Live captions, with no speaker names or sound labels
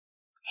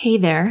Hey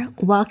there,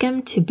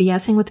 welcome to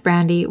BSing with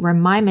Brandy, where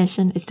my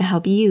mission is to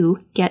help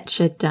you get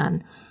shit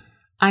done.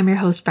 I'm your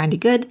host, Brandy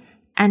Good,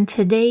 and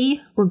today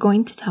we're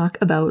going to talk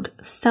about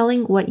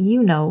selling what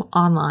you know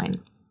online.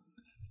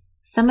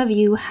 Some of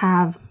you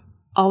have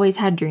always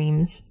had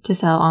dreams to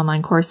sell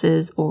online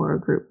courses or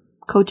group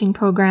coaching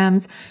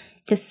programs,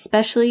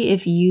 especially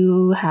if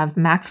you have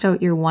maxed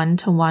out your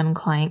one-to-one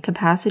client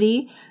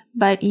capacity,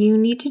 but you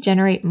need to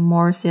generate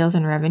more sales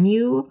and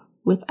revenue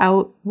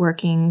without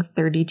working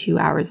 32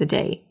 hours a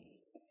day.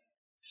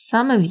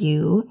 Some of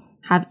you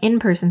have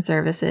in-person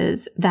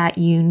services that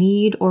you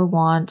need or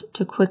want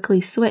to quickly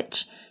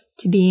switch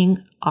to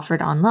being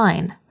offered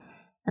online.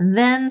 And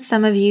then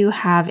some of you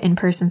have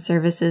in-person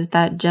services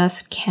that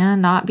just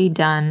cannot be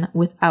done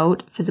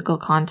without physical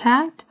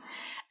contact.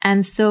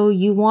 And so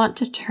you want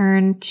to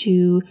turn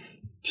to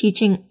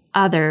teaching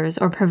others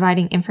or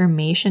providing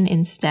information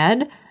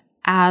instead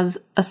as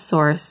a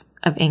source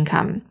of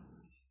income.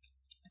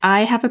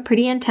 I have a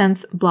pretty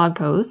intense blog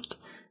post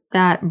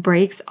that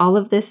breaks all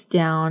of this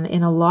down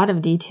in a lot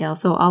of detail,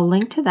 so I'll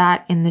link to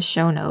that in the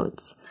show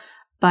notes.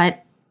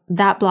 But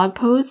that blog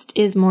post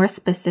is more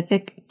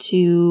specific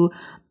to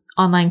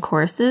online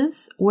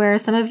courses, where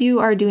some of you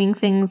are doing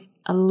things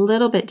a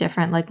little bit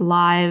different, like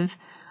live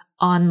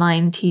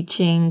online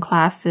teaching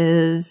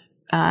classes,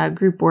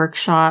 group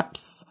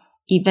workshops,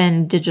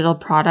 even digital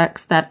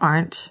products that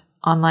aren't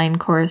online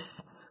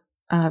course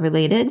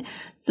related.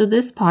 So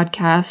this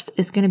podcast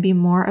is going to be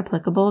more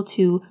applicable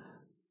to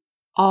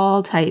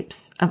all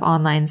types of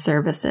online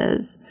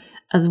services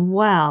as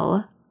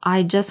well.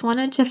 I just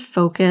wanted to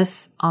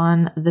focus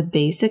on the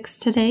basics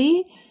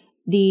today,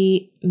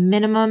 the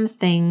minimum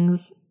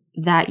things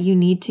that you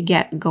need to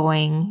get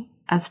going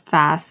as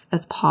fast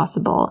as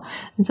possible.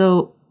 And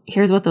so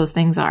here's what those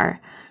things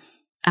are.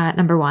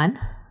 Number one,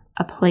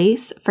 a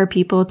place for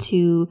people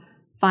to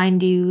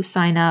find you,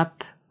 sign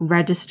up,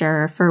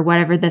 register for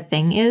whatever the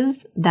thing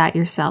is that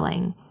you're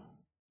selling.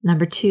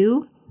 Number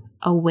two,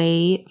 a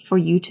way for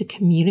you to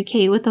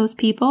communicate with those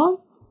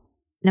people.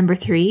 Number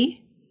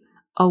three,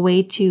 a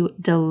way to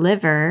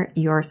deliver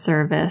your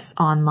service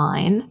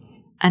online.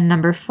 And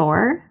number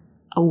four,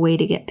 a way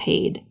to get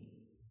paid.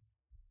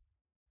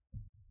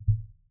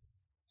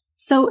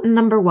 So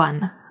number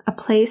one, a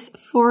place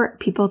for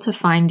people to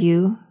find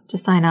you, to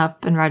sign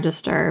up and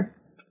register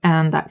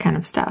and that kind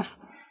of stuff.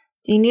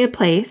 So you need a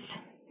place.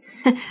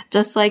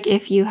 Just like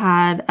if you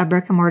had a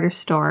brick and mortar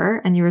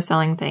store and you were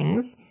selling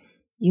things,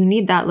 you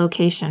need that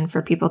location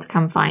for people to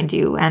come find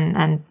you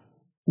and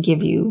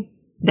give you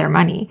their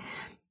money.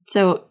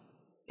 So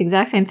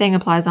exact same thing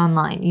applies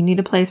online. You need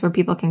a place where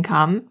people can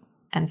come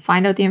and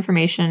find out the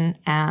information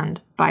and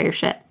buy your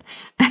shit.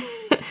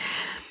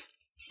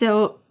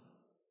 So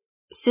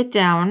sit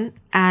down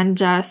and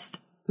just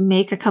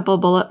make a couple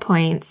bullet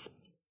points.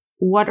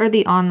 What are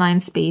the online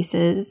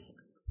spaces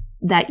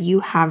that you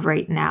have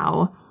right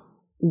now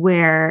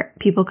where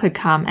people could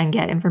come and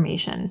get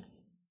information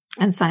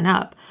and sign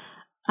up?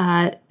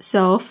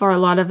 So for a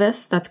lot of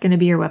us, that's going to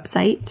be your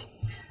website.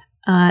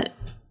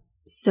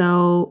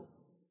 So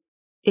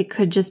it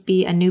could just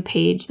be a new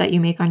page that you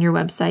make on your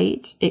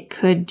website. It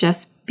could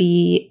just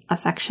be a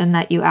section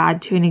that you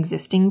add to an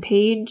existing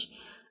page.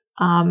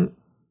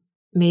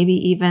 Maybe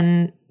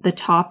even the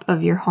top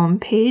of your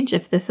homepage,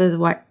 if this is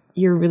what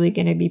you're really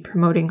going to be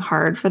promoting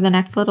hard for the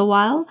next little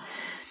while.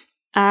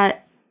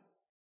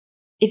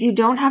 If you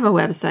don't have a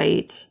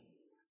website,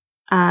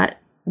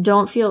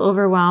 don't feel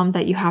overwhelmed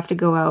that you have to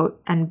go out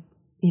and,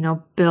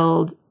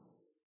 build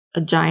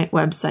a giant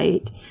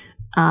website.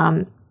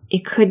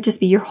 It could just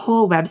be your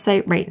whole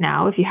website right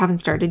now. If you haven't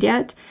started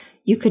yet,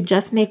 you could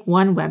just make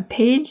one web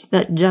page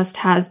that just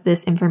has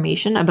this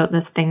information about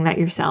this thing that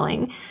you're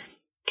selling,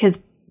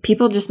 because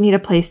people just need a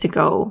place to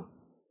go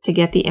to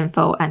get the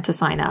info and to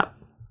sign up.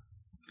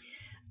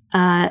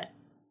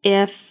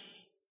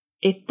 If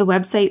the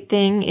website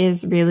thing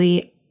is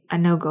really a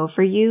no-go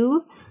for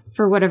you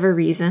for whatever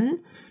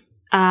reason,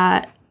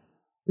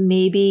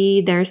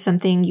 maybe there's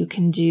something you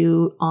can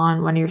do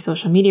on one of your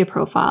social media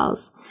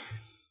profiles.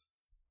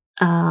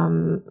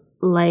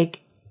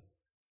 Like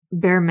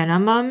bare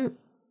minimum,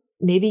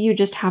 maybe you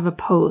just have a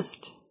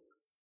post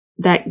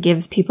that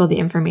gives people the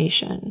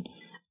information.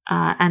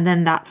 And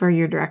then that's where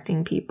you're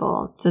directing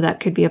people. So that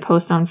could be a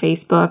post on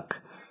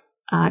Facebook,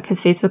 because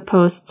Facebook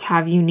posts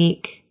have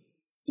unique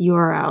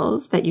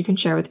URLs that you can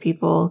share with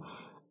people.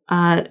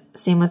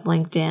 Same with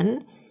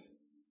LinkedIn.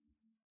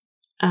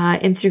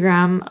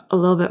 Instagram, a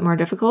little bit more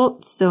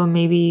difficult, so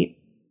maybe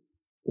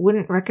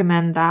wouldn't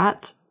recommend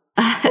that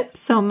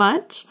so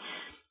much.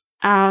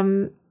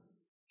 So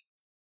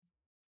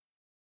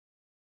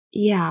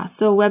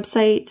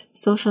website,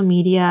 social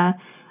media.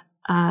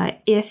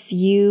 If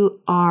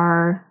you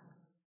are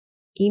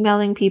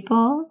emailing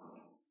people,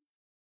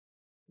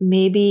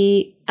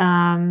 maybe,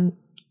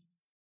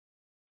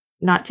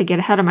 not to get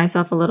ahead of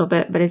myself a little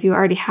bit, but if you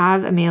already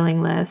have a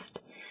mailing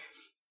list,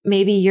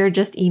 maybe you're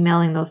just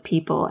emailing those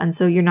people. And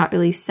so you're not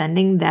really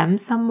sending them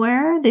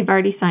somewhere. They've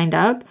already signed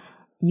up.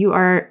 You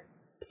are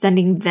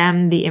sending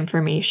them the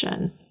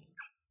information.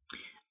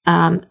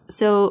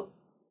 So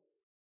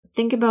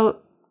think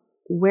about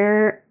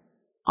where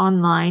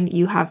online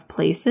you have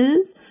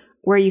places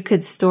where you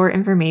could store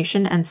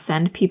information and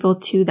send people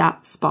to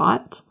that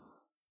spot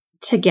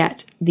to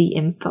get the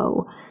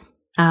info.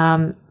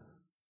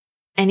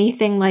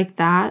 Anything like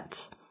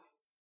that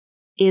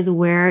is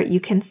where you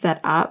can set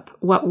up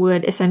what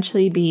would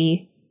essentially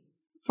be,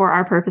 for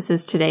our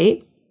purposes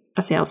today,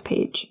 a sales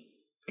page.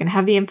 It's going to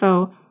have the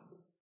info,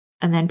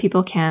 and then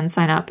people can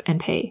sign up and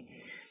pay.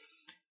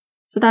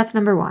 So that's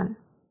number one.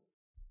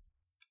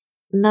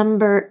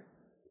 Number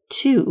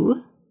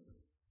two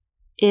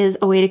is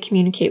a way to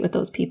communicate with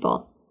those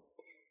people.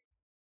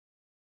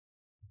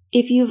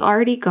 If you've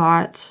already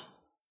got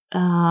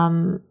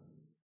email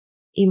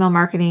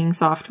marketing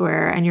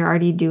software and you're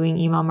already doing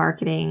email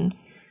marketing,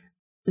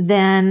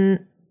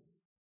 then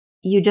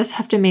you just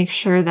have to make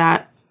sure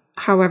that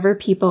however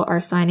people are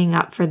signing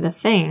up for the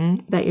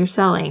thing that you're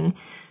selling,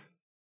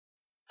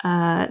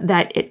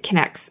 that it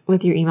connects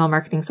with your email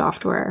marketing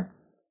software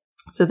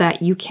so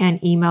that you can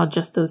email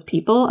just those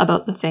people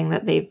about the thing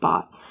that they've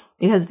bought,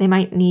 because they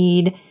might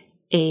need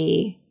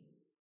they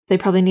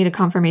probably need a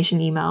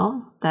confirmation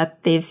email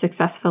that they've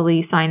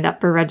successfully signed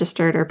up or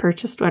registered or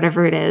purchased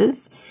whatever it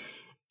is.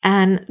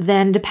 And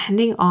then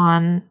depending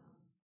on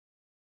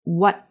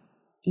what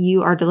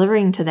you are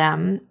delivering to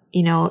them,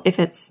 if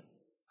it's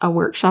a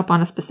workshop on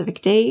a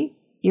specific day,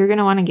 you're going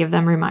to want to give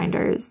them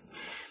reminders.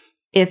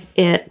 If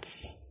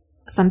it's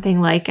something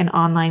like an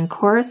online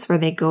course where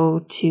they go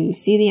to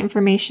see the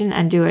information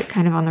and do it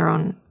kind of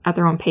at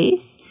their own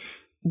pace,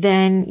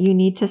 then you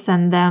need to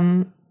send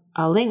them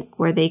a link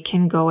where they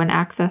can go and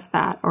access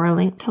that, or a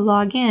link to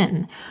log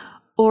in,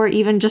 or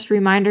even just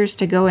reminders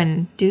to go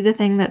and do the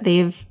thing that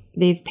they've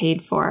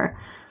paid for.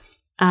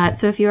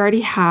 So if you already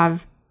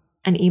have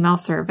an email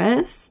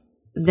service,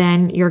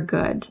 then you're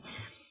good.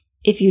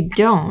 If you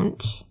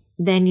don't,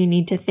 then you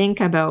need to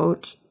think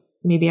about,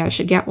 maybe I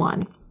should get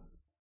one.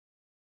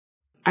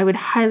 I would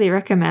highly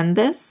recommend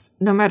this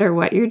no matter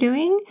what you're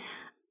doing.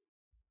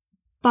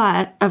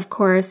 But of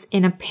course,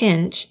 in a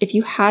pinch, if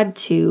you had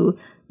to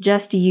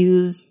just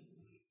use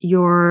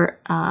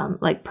your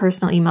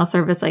personal email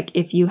service, like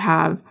if you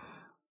have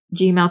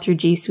Gmail through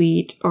G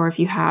Suite, or if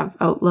you have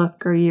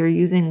Outlook, or you're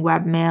using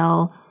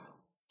webmail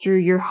through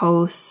your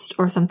host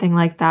or something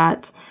like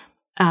that,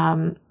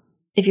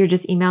 if you're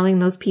just emailing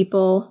those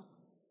people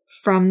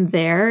from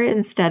there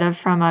instead of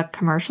from a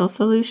commercial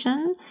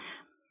solution,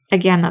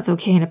 again, that's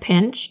okay in a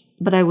pinch,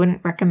 but I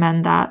wouldn't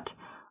recommend that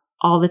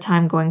all the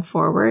time going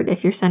forward.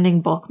 If you're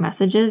sending bulk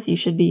messages, you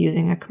should be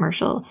using a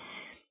commercial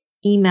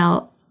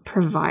email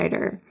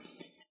provider.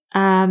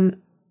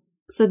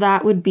 So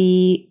that would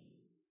be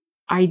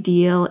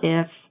ideal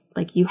if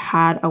you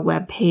had a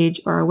web page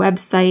or a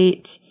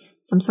website,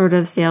 some sort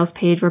of sales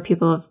page where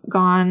people have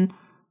gone,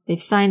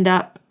 they've signed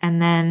up,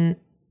 and then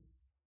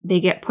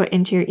they get put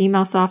into your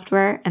email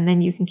software, and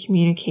then you can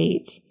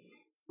communicate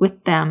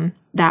with them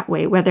that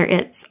way, whether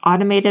it's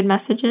automated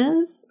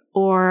messages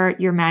or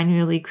you're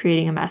manually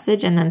creating a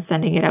message and then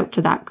sending it out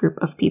to that group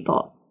of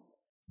people.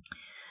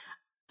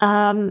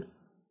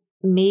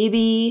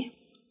 Maybe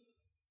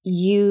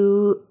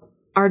you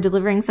are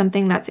delivering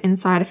something that's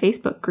inside a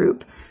Facebook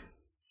group.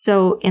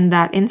 So in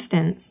that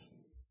instance,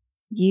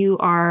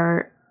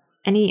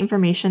 any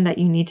information that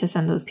you need to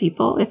send those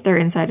people, if they're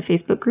inside a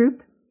Facebook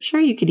group, sure,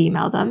 you could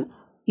email them.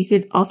 You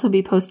could also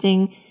be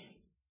posting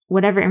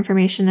whatever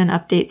information and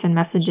updates and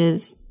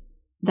messages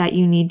that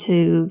you need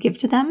to give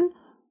to them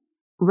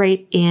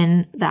right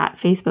in that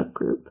Facebook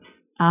group.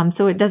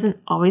 So it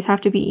doesn't always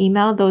have to be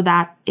email, though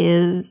that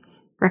is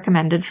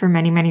recommended for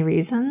many, many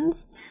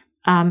reasons.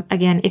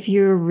 Again, if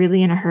you're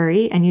really in a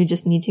hurry and you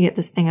just need to get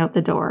this thing out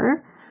the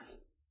door,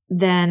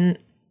 then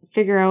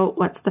figure out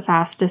what's the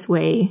fastest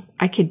way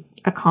I could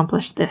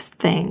accomplish this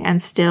thing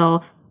and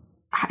still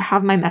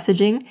have my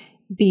messaging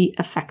be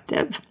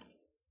effective,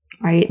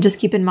 right? Just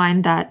keep in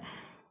mind that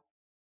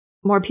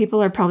more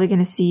people are probably going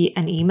to see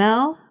an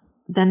email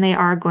than they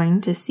are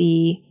going to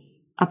see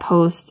a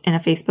post in a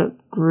Facebook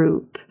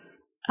group,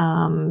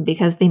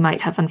 because they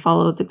might have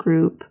unfollowed the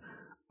group,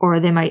 or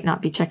they might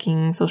not be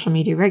checking social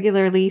media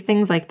regularly,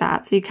 things like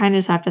that. So you kind of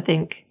just have to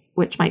think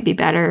which might be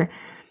better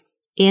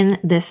in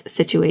this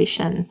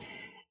situation.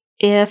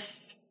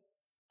 If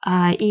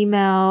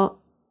email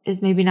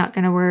is maybe not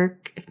going to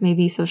work, if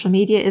maybe social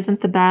media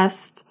isn't the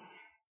best,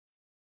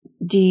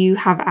 do you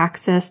have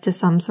access to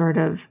some sort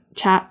of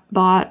chat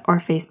bot or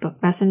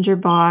Facebook Messenger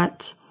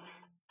bot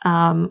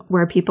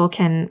where people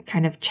can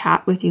kind of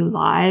chat with you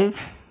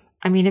live?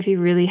 I mean, if you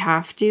really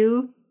have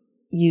to,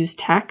 use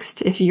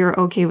text if you're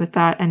okay with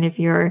that. And if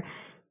your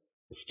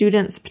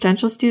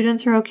potential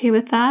students are okay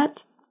with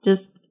that,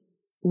 just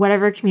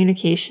whatever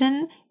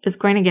communication is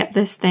going to get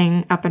this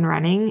thing up and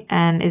running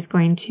and is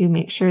going to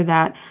make sure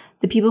that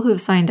the people who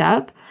have signed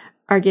up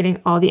are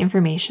getting all the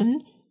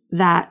information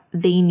that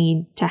they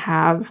need to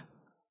have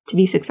to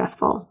be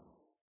successful.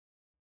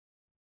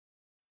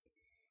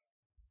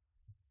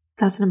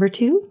 That's number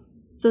 2.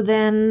 So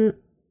then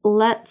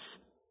let's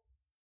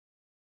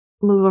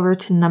move over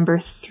to number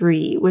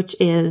 3, which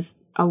is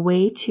a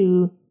way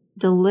to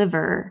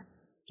deliver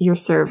your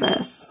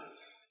service.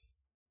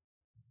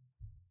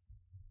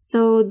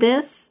 So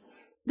this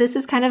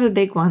is kind of a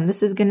big one.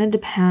 This is going to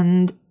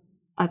depend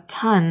a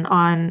ton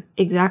on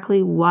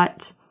exactly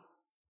what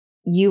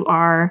you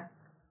are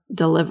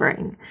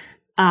delivering.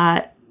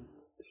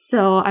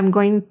 So I'm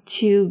going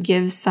to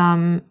give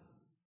some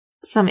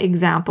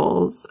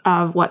examples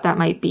of what that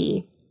might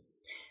be.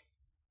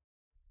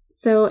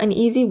 So an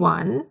easy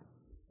one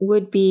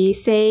would be,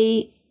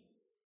 say,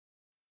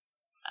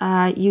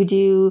 you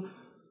do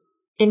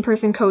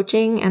in-person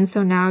coaching, and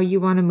so now you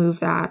want to move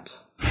that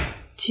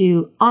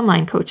to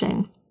online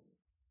coaching.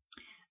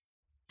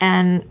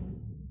 And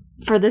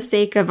for the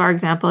sake of our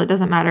example, it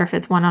doesn't matter if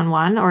it's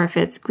one-on-one or if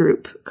it's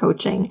group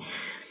coaching.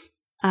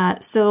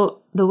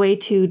 So the way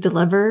to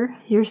deliver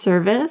your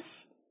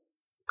service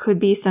could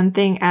be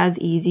something as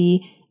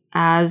easy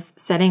as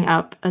setting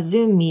up a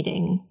Zoom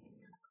meeting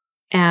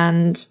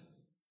and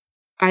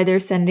either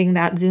sending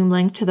that Zoom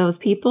link to those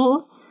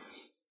people,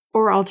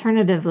 or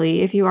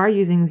alternatively, if you are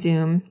using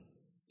Zoom,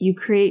 you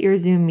create your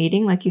Zoom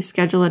meeting, like you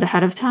schedule it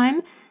ahead of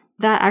time.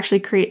 That actually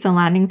creates a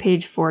landing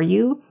page for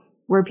you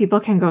where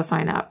people can go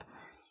sign up.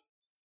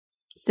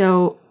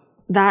 So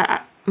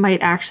that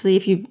might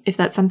actually, if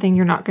that's something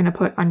you're not going to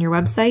put on your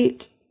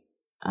website,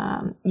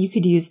 you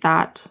could use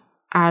that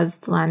as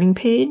the landing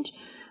page.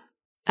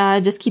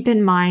 Just keep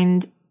in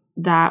mind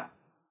that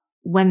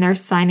when they're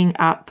signing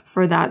up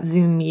for that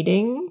Zoom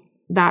meeting,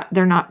 that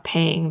they're not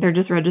paying, they're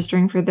just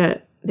registering for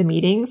the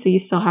meeting. So you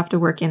still have to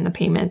work in the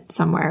payment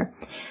somewhere.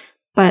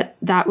 But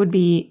that would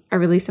be a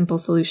really simple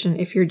solution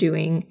if you're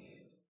doing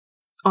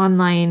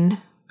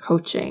online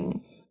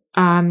coaching.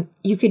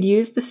 You could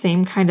use the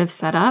same kind of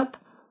setup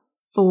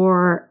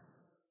for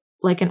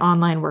like an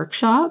online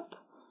workshop,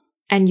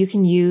 and you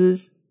can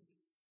use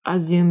a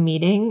Zoom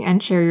meeting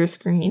and share your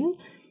screen.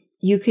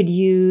 You could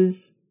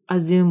use a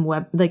Zoom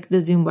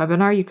the Zoom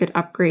webinar. You could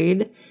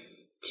upgrade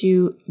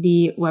to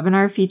the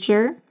webinar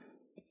feature.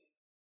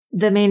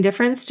 The main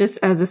difference, just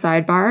as a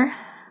sidebar,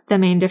 the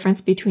main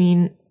difference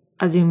between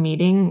a Zoom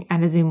meeting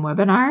and a Zoom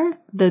webinar,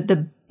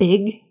 the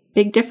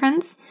big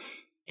difference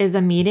is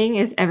a meeting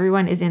is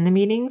everyone is in the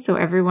meeting. So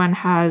everyone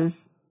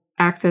has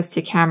access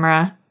to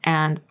camera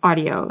and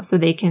audio, so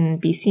they can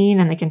be seen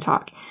and they can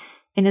talk.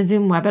 In a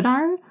Zoom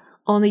webinar,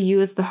 only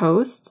you as the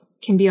host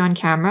can be on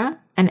camera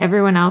and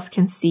everyone else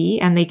can see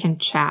and they can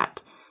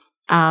chat.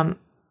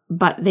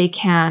 But they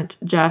can't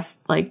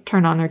just like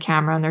turn on their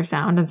camera and their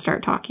sound and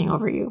start talking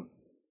over you.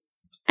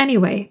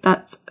 Anyway,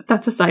 that's a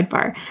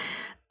sidebar.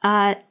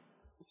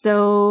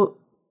 So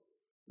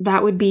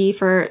that would be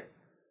for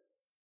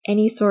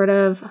any sort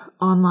of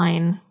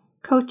online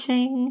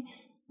coaching,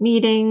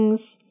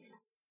 meetings,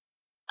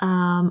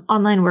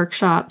 online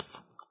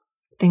workshops,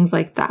 things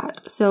like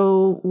that.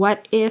 So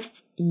what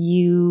if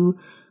you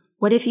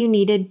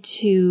needed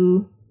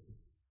to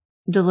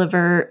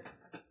deliver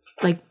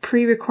like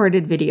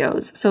pre-recorded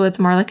videos? So it's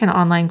more like an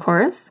online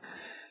course.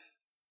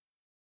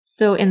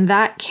 So in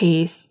that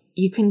case,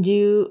 you can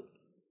do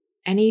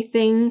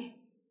anything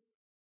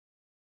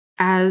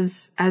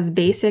as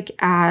basic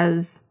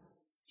as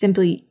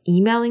simply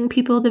emailing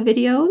people the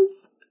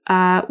videos,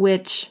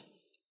 which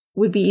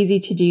would be easy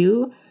to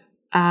do.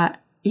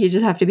 You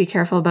just have to be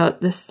careful about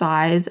the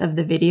size of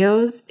the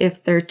videos.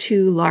 If they're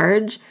too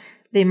large,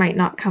 they might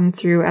not come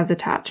through as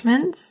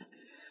attachments.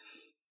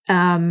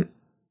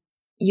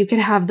 You could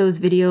have those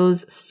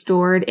videos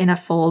stored in a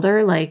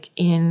folder like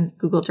in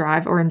Google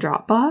Drive or in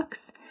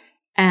Dropbox,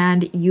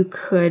 and you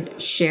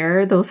could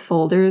share those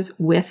folders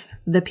with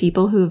the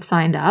people who have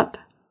signed up.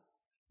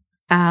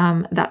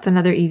 That's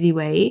another easy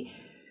way.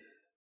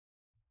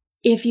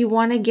 If you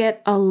want to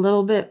get a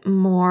little bit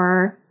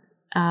more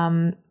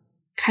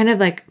kind of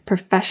like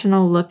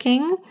professional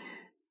looking,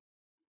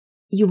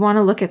 you want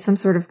to look at some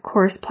sort of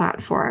course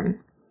platform.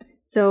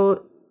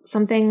 So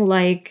something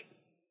like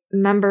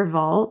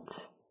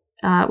MemberVault,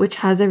 which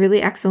has a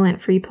really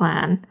excellent free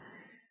plan.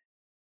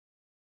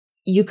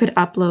 You could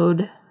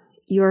upload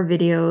your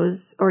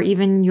videos or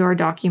even your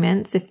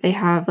documents if they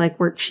have like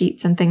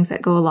worksheets and things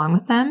that go along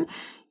with them.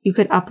 You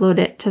could upload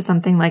it to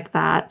something like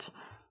that.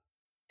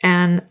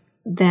 And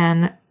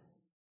then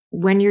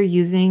when you're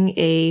using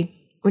a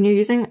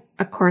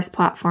course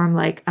platform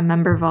like a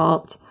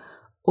MemberVault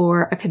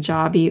or a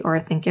Kajabi or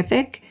a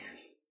Thinkific,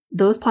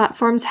 those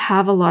platforms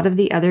have a lot of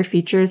the other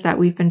features that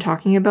we've been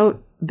talking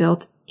about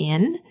built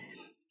in.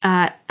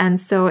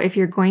 And so if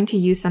you're going to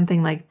use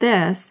something like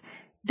this,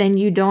 then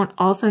you don't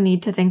also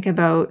need to think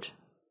about,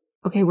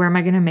 okay, where am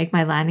I going to make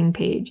my landing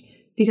page?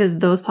 Because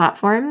those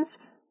platforms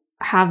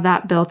have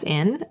that built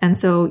in. And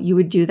so you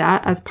would do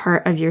that as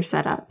part of your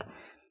setup.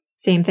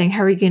 Same thing.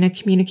 How are you going to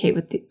communicate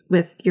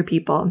with your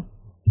people?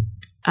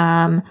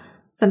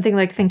 Something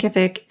like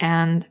Thinkific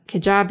and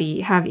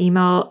Kajabi have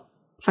email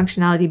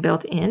functionality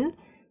built in.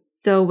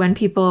 So when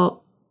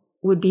people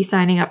would be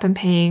signing up and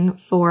paying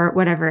for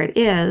whatever it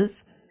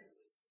is,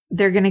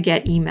 they're going to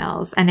get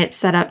emails, and it's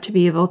set up to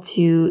be able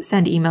to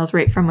send emails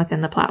right from within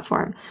the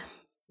platform.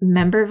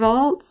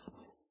 MemberVault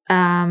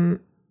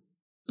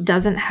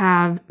doesn't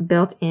have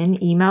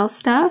built-in email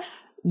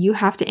stuff. You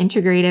have to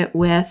integrate it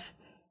with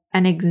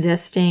an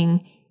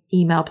existing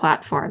email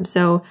platform.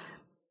 So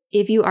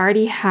if you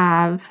already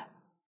have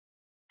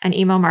an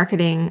email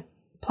marketing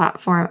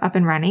platform up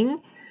and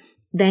running,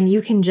 then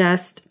you can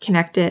just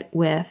connect it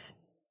with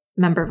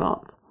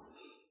MemberVault.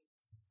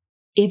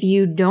 If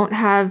you don't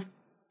have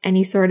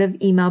any sort of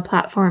email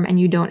platform and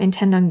you don't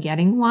intend on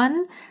getting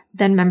one,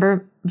 then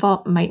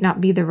MemberVault might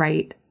not be the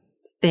right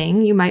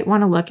thing. You might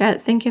want to look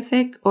at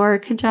Thinkific or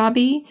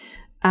Kajabi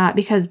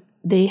because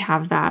they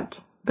have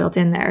that built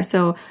in there.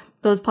 So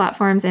those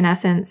platforms, in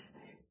essence,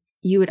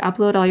 you would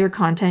upload all your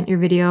content, your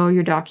video,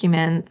 your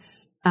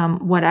documents,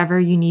 whatever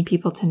you need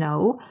people to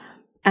know.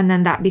 And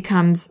then that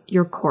becomes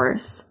your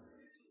course.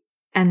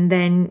 And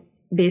then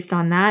based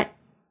on that,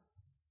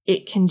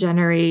 it can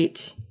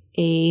generate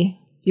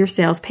your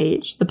sales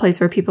page, the place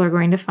where people are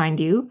going to find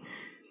you.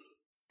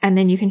 And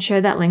then you can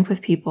share that link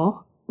with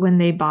people. When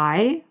they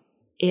buy,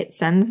 it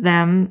sends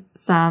them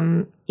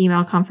some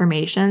email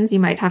confirmations. You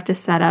might have to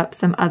set up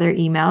some other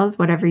emails,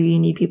 whatever you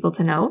need people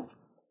to know.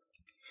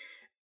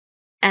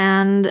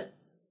 And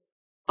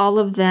all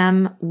of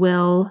them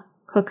will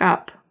hook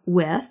up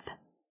with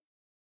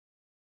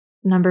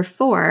number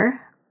 4,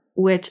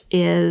 which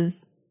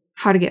is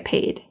how to get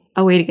paid,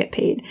 a way to get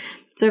paid.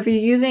 So if you're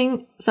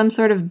using some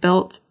sort of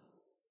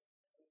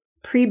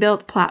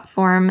pre-built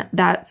platform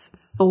that's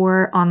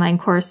for online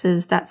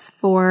courses, that's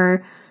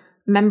for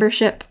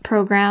membership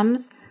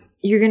programs,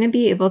 you're going to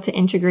be able to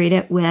integrate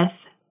it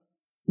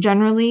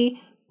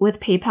generally with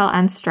PayPal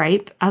and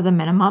Stripe as a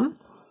minimum.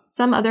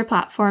 Some other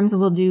platforms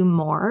will do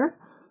more,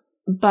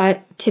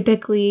 but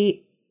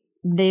typically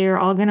they're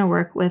all going to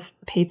work with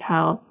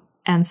PayPal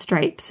and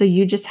Stripe. So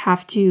you just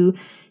have to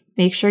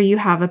make sure you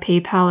have a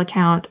PayPal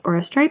account or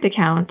a Stripe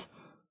account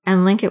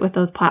and link it with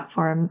those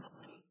platforms,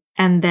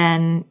 and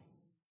then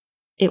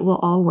it will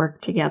all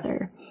work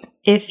together.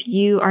 If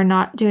you are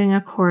not doing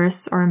a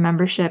course or a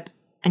membership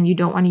and you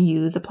don't want to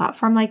use a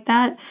platform like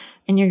that,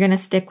 and you're going to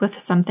stick with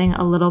something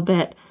a little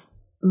bit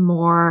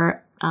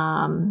more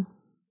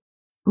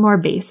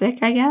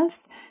basic, I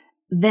guess,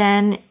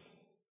 then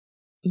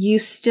you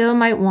still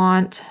might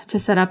want to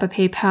set up a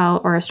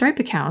PayPal or a Stripe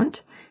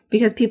account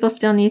because people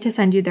still need to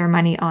send you their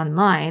money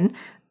online,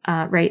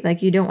 right?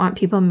 Like you don't want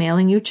people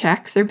mailing you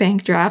checks or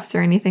bank drafts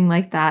or anything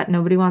like that.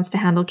 Nobody wants to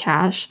handle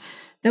cash.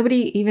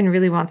 Nobody even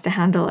really wants to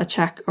handle a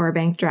check or a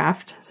bank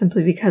draft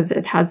simply because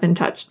it has been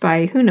touched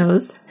by who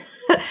knows.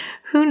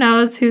 Who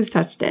knows who's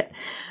touched it.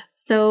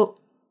 So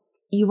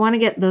you want to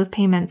get those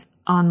payments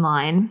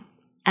online.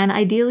 And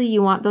ideally,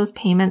 you want those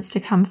payments to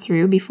come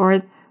through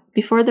before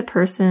the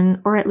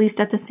person, or at least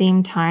at the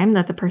same time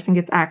that the person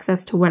gets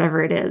access to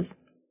whatever it is.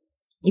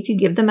 If you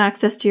give them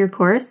access to your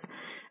course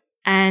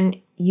and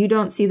you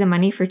don't see the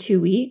money for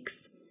 2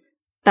 weeks,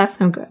 that's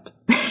no good.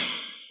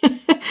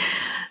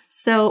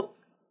 So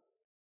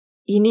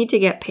you need to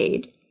get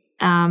paid.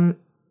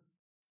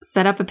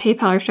 Set up a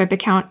PayPal or Stripe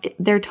account.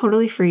 They're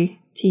totally free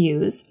to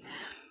use.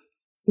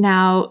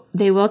 Now,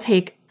 they will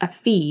take a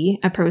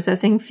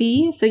processing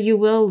fee. So you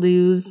will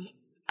lose,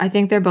 I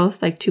think they're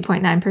both like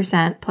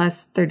 2.9%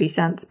 plus 30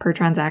 cents per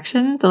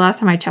transaction. The last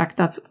time I checked,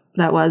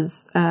 that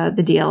was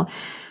the deal.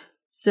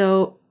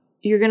 So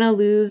you're going to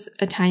lose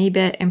a tiny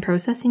bit in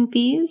processing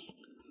fees.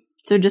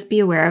 So just be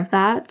aware of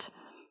that.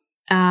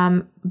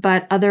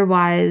 But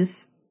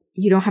otherwise,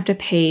 you don't have to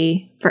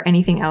pay for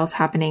anything else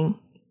happening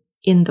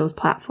in those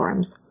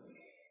platforms.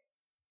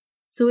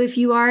 So if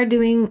you are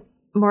doing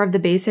more of the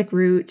basic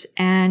route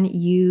and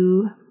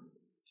you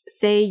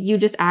say you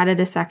just added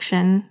a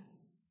section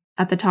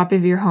at the top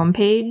of your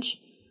homepage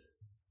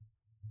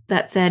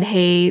that said,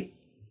 hey,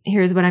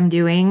 here's what I'm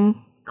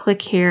doing.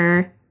 Click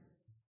here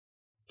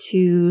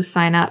to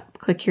sign up.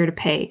 Click here to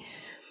pay.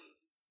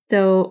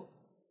 So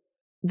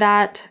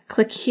that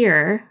click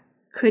here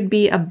could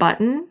be a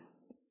button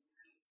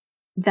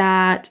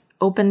that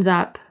opens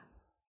up,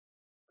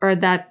 or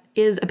that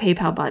is a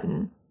PayPal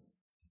button.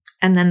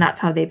 And then that's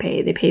how they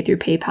pay. They pay through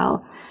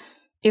PayPal.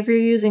 If you're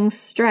using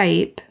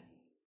Stripe,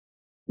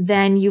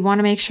 then you want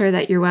to make sure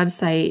that your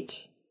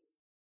website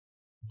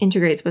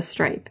integrates with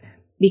Stripe,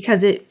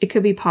 because it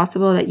could be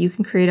possible that you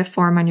can create a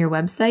form on your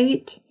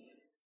website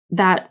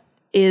that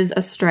is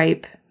a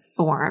Stripe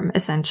form,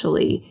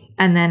 essentially.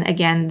 And then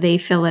again, they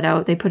fill it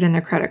out. They put in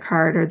their credit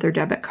card or their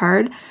debit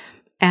card,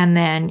 and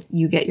then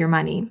you get your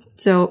money.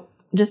 So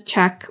just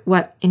check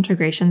what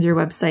integrations your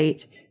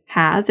website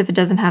has. If it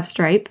doesn't have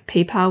Stripe,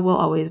 PayPal will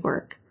always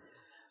work.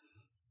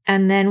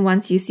 And then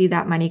once you see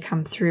that money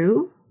come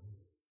through,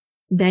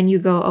 then you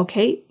go,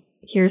 okay,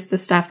 here's the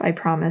stuff I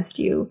promised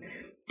you.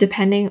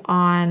 Depending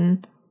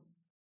on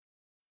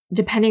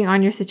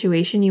your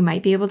situation, you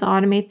might be able to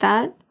automate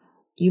that.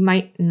 You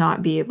might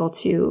not be able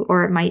to,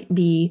 or it might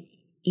be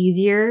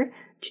easier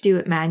to do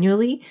it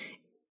manually.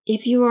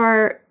 If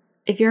you're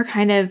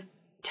kind of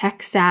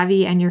tech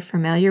savvy and you're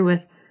familiar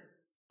with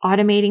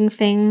automating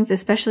things,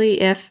 especially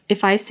if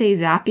I say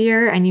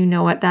Zapier and you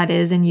know what that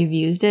is and you've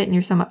used it and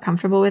you're somewhat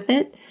comfortable with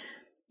it,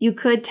 you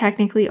could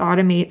technically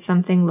automate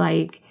something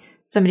like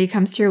somebody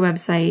comes to your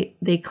website,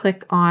 they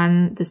click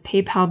on this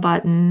PayPal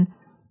button,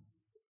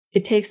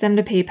 it takes them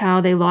to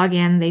PayPal, they log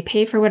in, they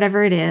pay for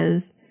whatever it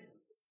is.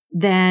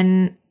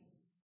 Then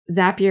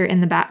Zapier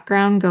in the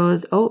background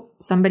goes, oh,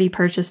 somebody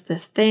purchased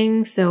this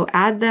thing. So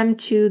add them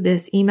to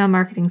this email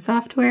marketing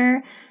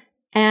software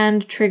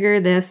and trigger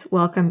this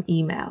welcome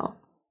email.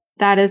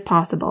 That is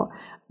possible.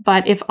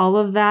 But if all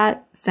of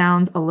that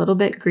sounds a little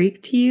bit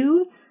Greek to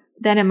you,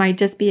 then it might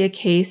just be a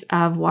case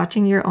of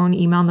watching your own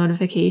email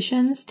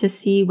notifications to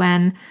see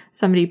when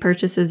somebody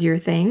purchases your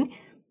thing.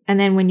 And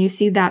then when you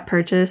see that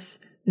purchase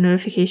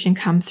notification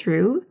come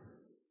through,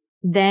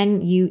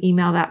 then you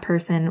email that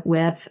person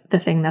with the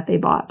thing that they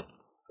bought.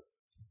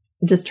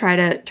 Just try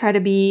to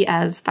be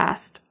as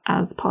fast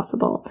as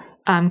possible.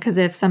 Because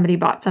if somebody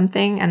bought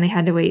something and they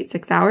had to wait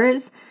 6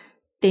 hours,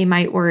 they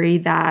might worry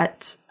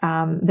that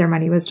their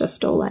money was just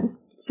stolen.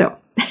 So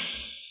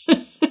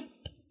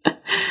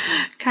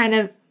kind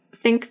of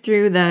think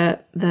through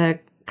the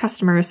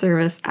customer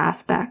service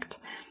aspect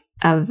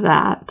of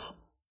that.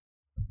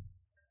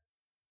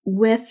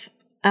 With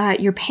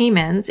your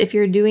payments, if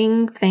you're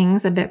doing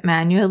things a bit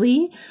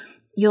manually,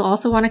 you'll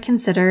also want to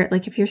consider,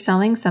 like, if you're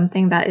selling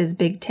something that is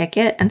big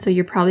ticket, and so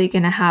you're probably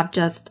going to have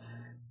just,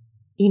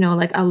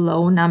 like a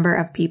low number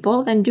of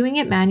people, then doing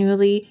it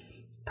manually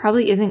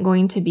probably isn't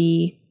going to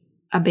be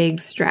a big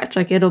stretch.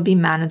 Like, it'll be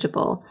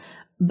manageable.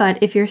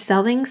 But if you're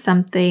selling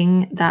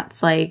something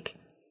that's like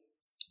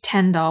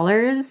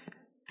 $10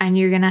 and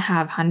you're going to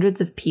have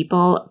hundreds of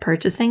people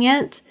purchasing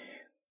it,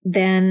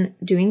 then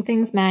doing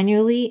things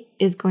manually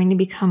is going to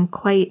become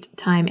quite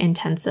time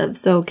intensive.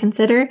 So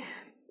consider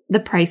the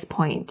price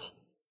point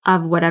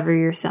of whatever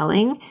you're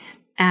selling,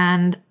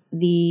 and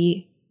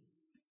the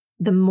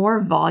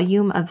more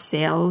volume of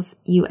sales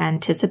you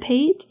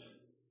anticipate,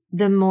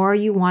 the more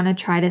you want to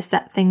try to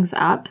set things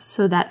up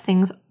so that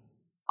things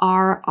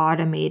are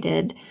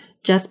automated,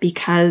 just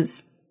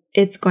because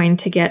it's going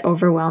to get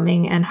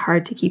overwhelming and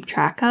hard to keep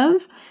track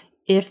of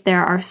if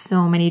there are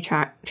so many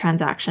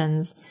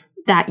transactions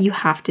that you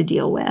have to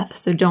deal with.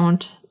 So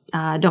don't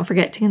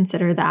forget to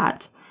consider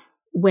that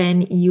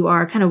when you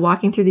are kind of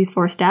walking through these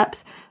 4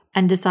 steps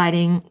and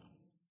deciding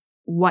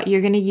what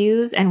you're going to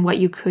use and what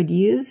you could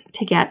use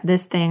to get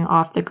this thing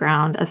off the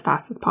ground as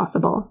fast as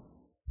possible.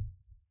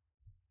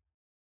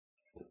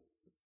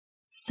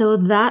 So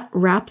that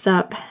wraps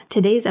up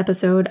today's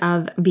episode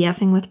of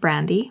BSing with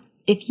Brandy.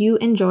 If you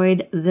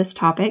enjoyed this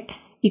topic,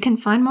 you can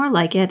find more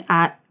like it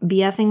at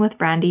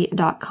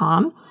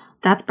bsingwithbrandy.com.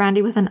 That's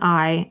Brandy with an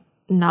I,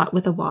 not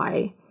with a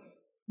Y.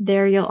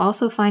 There you'll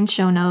also find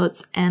show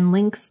notes and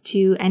links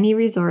to any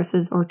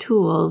resources or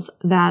tools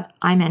that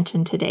I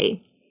mentioned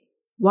today.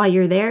 While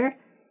you're there,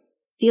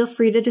 feel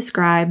free to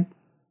subscribe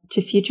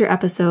to future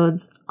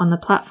episodes on the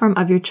platform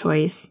of your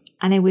choice,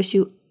 and I wish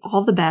you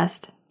all the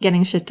best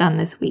getting shit done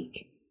this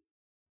week.